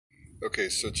Okay,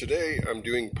 so today I'm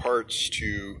doing parts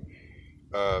to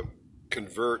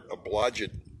convert a Blodgett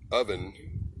oven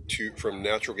from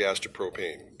natural gas to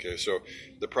propane. Okay, so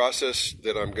the process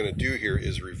that I'm going to do here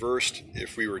is reversed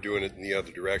if we were doing it in the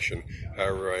other direction.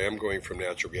 However, I am going from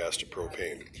natural gas to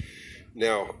propane.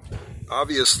 Now,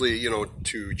 obviously,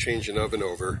 to change an oven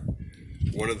over,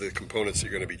 one of the components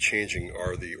you're going to be changing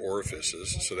are the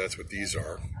orifices, so that's what these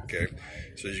are, okay?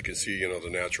 So as you can see, the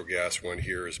natural gas one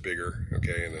here is bigger,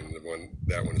 okay, and then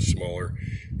that one is smaller,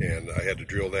 and I had to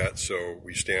drill that, so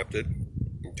we stamped it,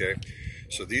 okay?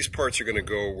 So these parts are going to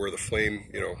go where the flame,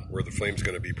 where the flame's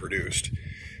going to be produced.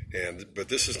 But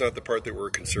this is not the part that we're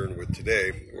concerned with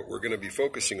today. What we're going to be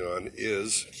focusing on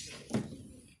is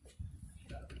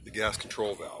the gas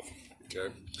control valve,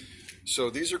 okay?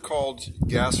 So these are called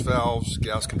gas valves,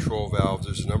 gas control valves.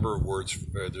 There's a number of words,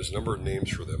 there's a number of names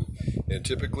for them. And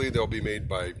typically they'll be made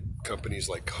by companies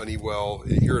like Honeywell.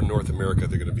 Here in North America,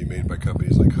 they're going to be made by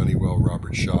companies like Honeywell,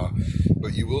 Robert Shaw.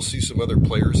 But you will see some other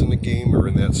players in the game or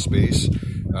in that space,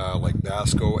 like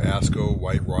Basco, ASCO,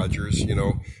 White Rogers,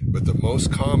 But the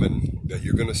most common that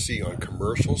you're going to see on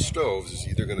commercial stoves is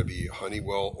either going to be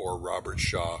Honeywell or Robert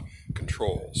Shaw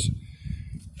controls.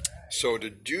 So to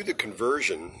do the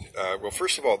conversion, well,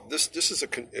 first of all, this is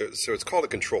so it's called a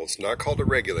control. It's not called a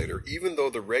regulator, even though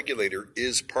the regulator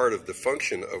is part of the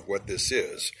function of what this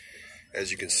is.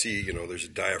 As you can see, there's a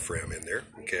diaphragm in there.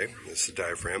 Okay, that's the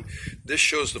diaphragm. This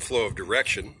shows the flow of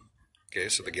direction. Okay,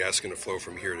 so the gas is going to flow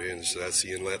from here to in. So that's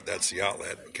the inlet, that's the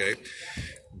outlet. Okay,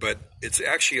 but it's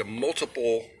actually a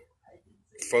multiple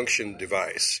function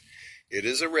device. It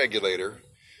is a regulator,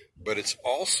 but it's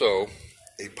also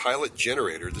a pilot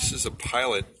generator. This is a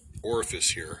pilot orifice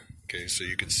here, okay, so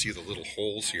you can see the little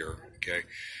holes here, okay.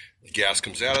 The gas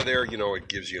comes out of there, it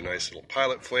gives you a nice little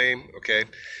pilot flame, okay,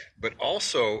 but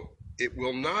also it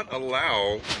will not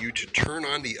allow you to turn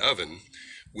on the oven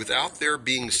without there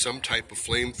being some type of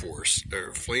flame source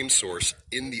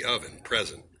in the oven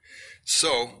present.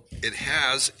 So it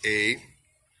has a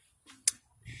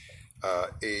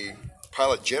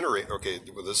pilot generator. Okay,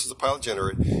 well, this is a pilot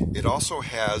generator. It also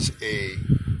has a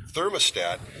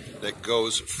thermostat that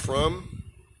goes from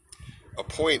a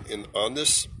point on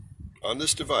this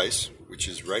device, which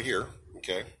is right here.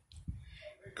 Okay,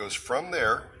 it goes from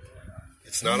there.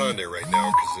 It's not on there right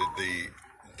now because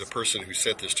the person who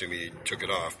sent this to me took it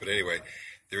off. But anyway,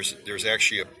 there's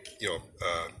actually a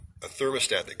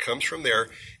thermostat that comes from there.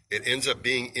 It ends up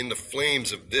being in the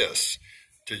flames of this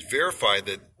to verify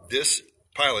that this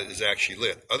pilot is actually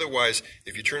lit. Otherwise,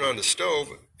 if you turn on the stove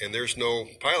and there's no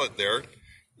pilot there,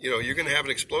 you're going to have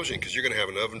an explosion because you're going to have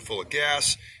an oven full of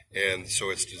gas, and so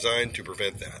it's designed to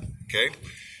prevent that. Okay.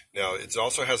 Now it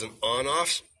also has an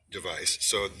on-off device,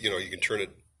 so you can turn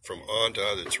it from on to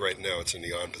other. It's right now it's in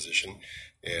the on position,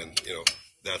 and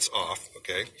that's off.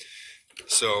 Okay.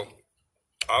 So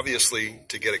obviously,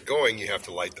 to get it going, you have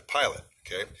to light the pilot.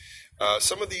 Okay.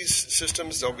 Some of these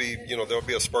systems, there'll be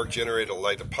a spark generator to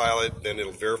light the pilot, then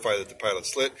it'll verify that the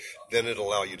pilot's lit, then it'll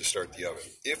allow you to start the oven.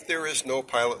 If there is no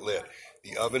pilot lit,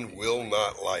 the oven will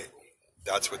not light.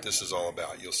 That's what this is all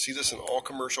about. You'll see this in all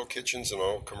commercial kitchens and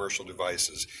all commercial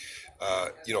devices.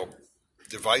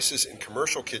 Devices in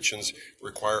commercial kitchens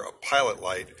require a pilot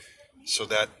light so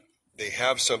that they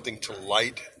have something to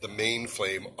light the main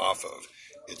flame off of.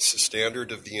 It's the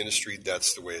standard of the industry.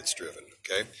 That's the way it's driven.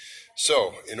 Okay.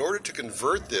 So in order to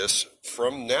convert this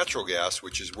from natural gas,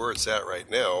 which is where it's at right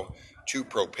now, to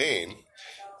propane,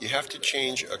 you have to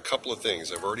change a couple of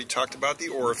things. I've already talked about the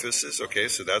orifices, okay,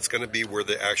 so that's going to be where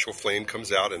the actual flame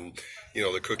comes out and,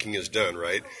 the cooking is done,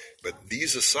 right? But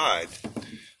these aside,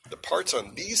 the parts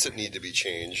on these that need to be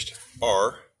changed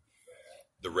are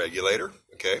the regulator,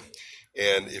 okay?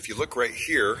 And if you look right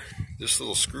here, this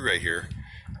little screw right here,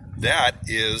 that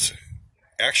is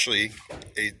actually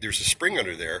there's a spring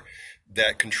under there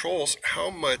that controls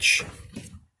how much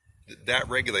that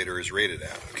regulator is rated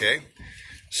at, okay?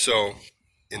 So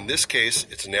in this case,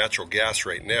 it's natural gas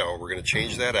right now. We're going to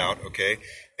change that out, okay?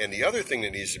 And the other thing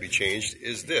that needs to be changed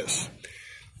is this.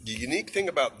 The unique thing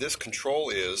about this control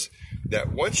is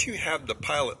that once you have the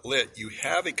pilot lit, you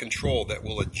have a control that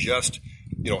will adjust,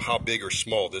 how big or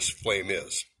small this flame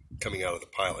is coming out of the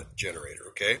pilot generator,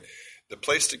 okay? The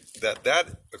place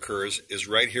that occurs is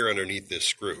right here underneath this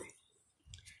screw.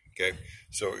 Okay,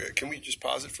 so can we just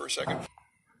pause it for a second?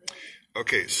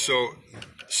 Okay, so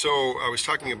I was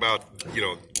talking about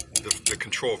the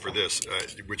control for this,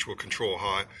 which will control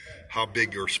how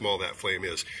big or small that flame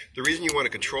is. The reason you want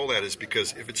to control that is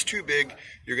because if it's too big,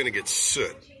 you're going to get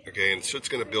soot. Okay, and soot's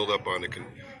going to build up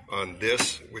on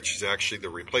this, which is actually the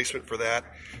replacement for that.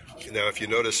 Now, if you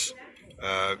notice,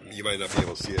 You might not be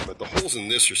able to see it, but the holes in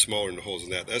this are smaller than the holes in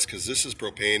that. That's because this is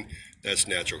propane, that's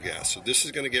natural gas. So this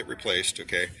is going to get replaced,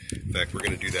 okay? In fact, we're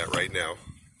going to do that right now.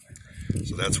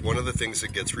 So that's one of the things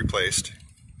that gets replaced.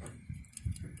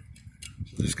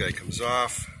 So this guy comes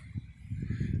off.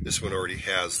 This one already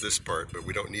has this part, but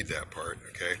we don't need that part,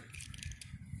 okay?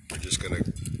 We're just going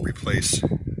to replace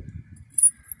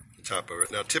the top of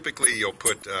it. Now, typically, you'll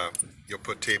put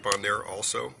tape on there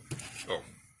also. Oh,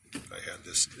 I had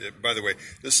this. By the way,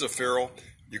 this is a ferrule.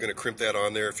 You're going to crimp that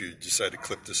on there if you decide to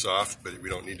clip this off, but we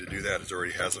don't need to do that. It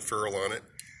already has a ferrule on it.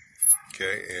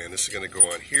 Okay, and this is going to go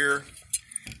on here.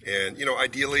 And, you know,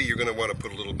 ideally, you're going to want to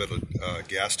put a little bit of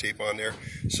gas tape on there.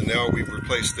 So now we've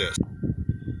replaced this.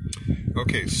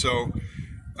 Okay, so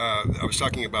I was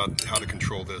talking about how to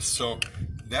control this. So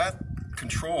that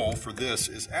control for this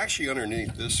is actually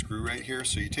underneath this screw right here.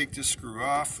 So you take this screw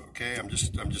off. Okay, I'm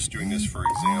just doing this for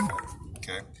example.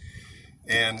 Okay,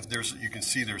 and you can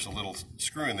see there's a little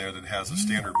screw in there that has a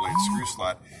standard blade screw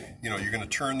slot. You know, you're going to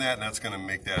turn that, and that's going to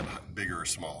make that bigger or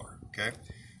smaller. Okay,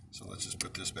 so let's just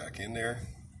put this back in there.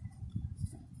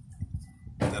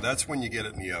 Now that's when you get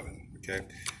it in the oven. Okay,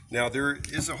 now there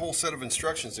is a whole set of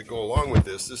instructions that go along with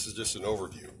this. This is just an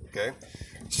overview. Okay,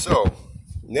 so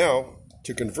now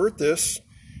to convert this,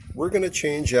 we're going to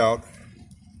change out,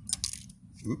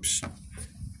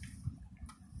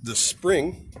 the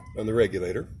spring on the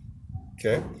regulator.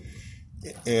 Okay,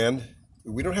 and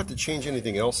we don't have to change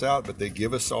anything else out, but they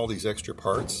give us all these extra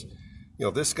parts. You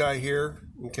know, this guy here,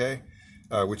 okay,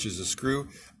 which is a screw.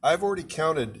 I've already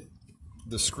counted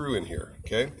the screw in here.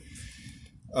 Okay,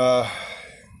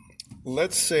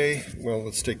 let's say, well,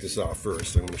 let's take this off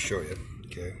first. I'm going to show you.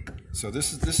 Okay, so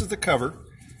this is the cover.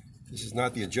 This is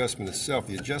not the adjustment itself.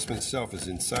 The adjustment itself is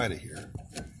inside of here.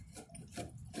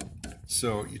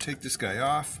 So you take this guy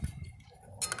off.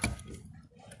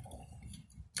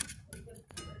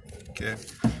 Okay,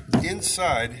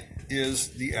 inside is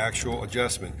the actual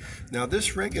adjustment. Now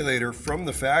this regulator from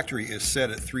the factory is set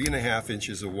at 3.5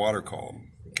 inches of water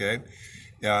column. Okay,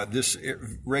 this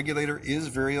regulator is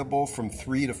variable from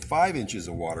 3 to 5 inches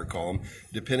of water column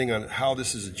depending on how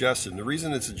this is adjusted. And the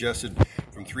reason it's adjusted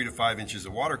from 3 to 5 inches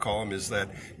of water column is that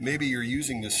maybe you're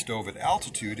using this stove at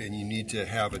altitude and you need to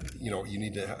have it, you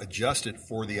need to adjust it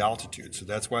for the altitude. So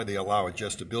that's why they allow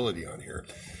adjustability on here.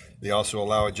 They also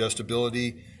allow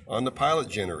adjustability on the pilot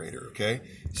generator, okay?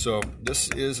 So this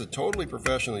is a totally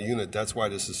professional unit. That's why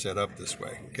this is set up this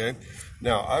way, okay?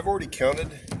 Now, I've already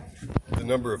counted the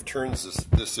number of turns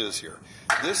this is here.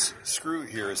 This screw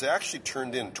here is actually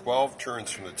turned in 12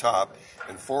 turns from the top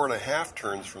and 4.5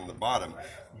 turns from the bottom.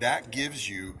 That gives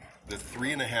you the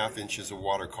 3.5 inches of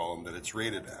water column that it's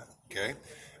rated at, okay?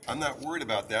 I'm not worried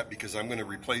about that because I'm going to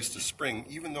replace the spring.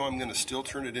 Even though I'm going to still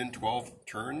turn it in 12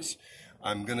 turns,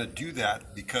 I'm going to do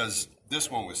that because this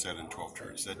one was set in 12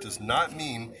 turns. That does not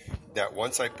mean that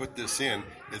once I put this in,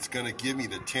 it's going to give me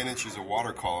the 10 inches of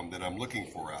water column that I'm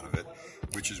looking for out of it,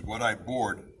 which is what I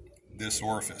bored this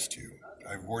orifice to.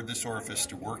 I bored this orifice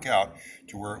to work out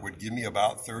to where it would give me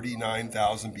about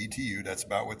 39,000 BTU. That's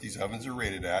about what these ovens are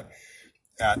rated at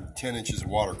 10 inches of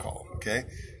water column, okay?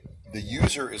 The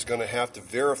user is going to have to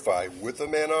verify with a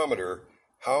manometer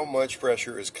how much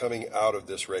pressure is coming out of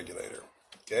this regulator,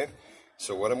 okay?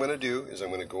 So what I'm going to do is I'm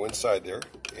going to go inside there,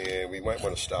 and we might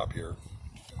want to stop here.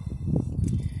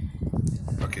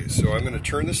 Okay, so I'm going to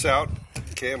turn this out.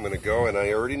 Okay, I'm going to go, and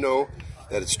I already know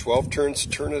that it's 12 turns to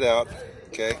turn it out,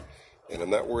 okay? And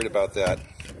I'm not worried about that.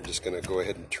 I'm just going to go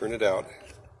ahead and turn it out.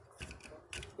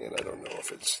 And I don't know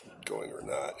if it's going or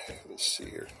not. Let's see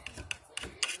here.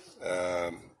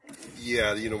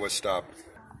 Yeah, you know what, stop.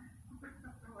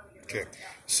 Okay,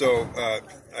 so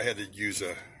I had to use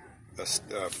a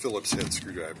Phillips head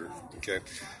screwdriver, okay,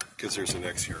 because there's an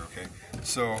X here, okay.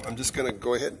 So I'm just going to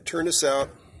go ahead and turn this out.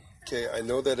 Okay, I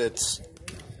know that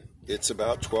it's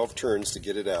about 12 turns to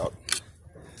get it out.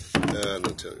 I'm going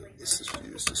to tell you, let's just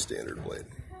use the standard blade.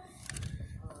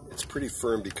 It's pretty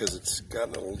firm because it's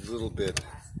gotten a little bit,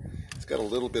 it's got a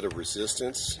little bit of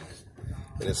resistance,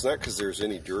 and it's not because there's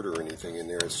any dirt or anything in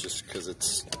there. It's just because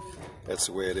that's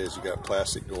the way it is. You got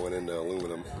plastic going into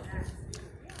aluminum.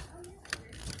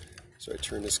 So I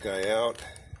turn this guy out.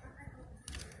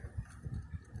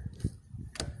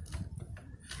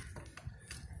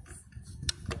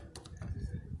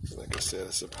 Like I said,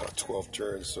 it's about 12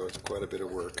 turns, so it's quite a bit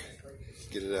of work.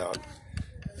 Get it out.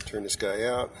 Turn this guy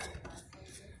out.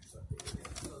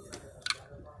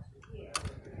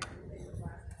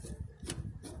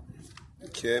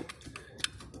 Okay.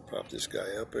 Pop this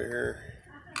guy up in here.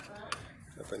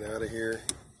 Up and out of here.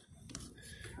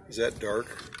 Is that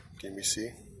dark? Can we see?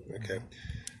 Okay.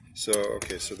 So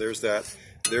there's that.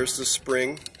 there's the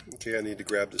spring. Okay, I need to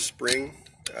grab the spring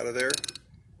out of there.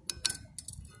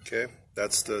 Okay,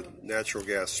 that's the natural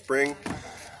gas spring.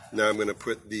 Now I'm going to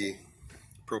put the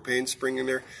propane spring in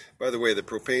there. By the way, the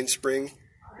propane spring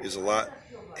is a lot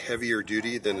heavier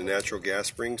duty than the natural gas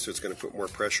spring, so it's going to put more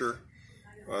pressure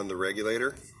on the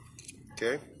regulator.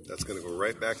 Okay, that's going to go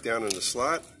right back down in the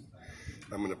slot.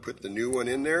 I'm going to put the new one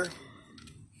in there,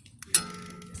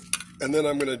 and then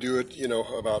I'm going to do it, you know,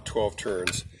 about 12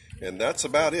 turns, and that's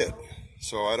about it.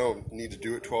 So I don't need to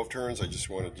do it 12 turns. I just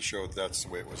wanted to show that that's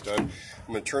the way it was done.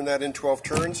 I'm going to turn that in 12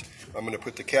 turns. I'm going to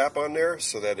put the cap on there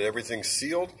so that everything's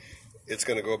sealed. It's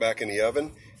going to go back in the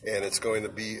oven, and it's going to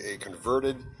be a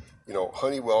converted, you know,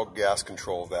 Honeywell gas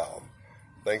control valve.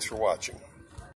 Thanks for watching.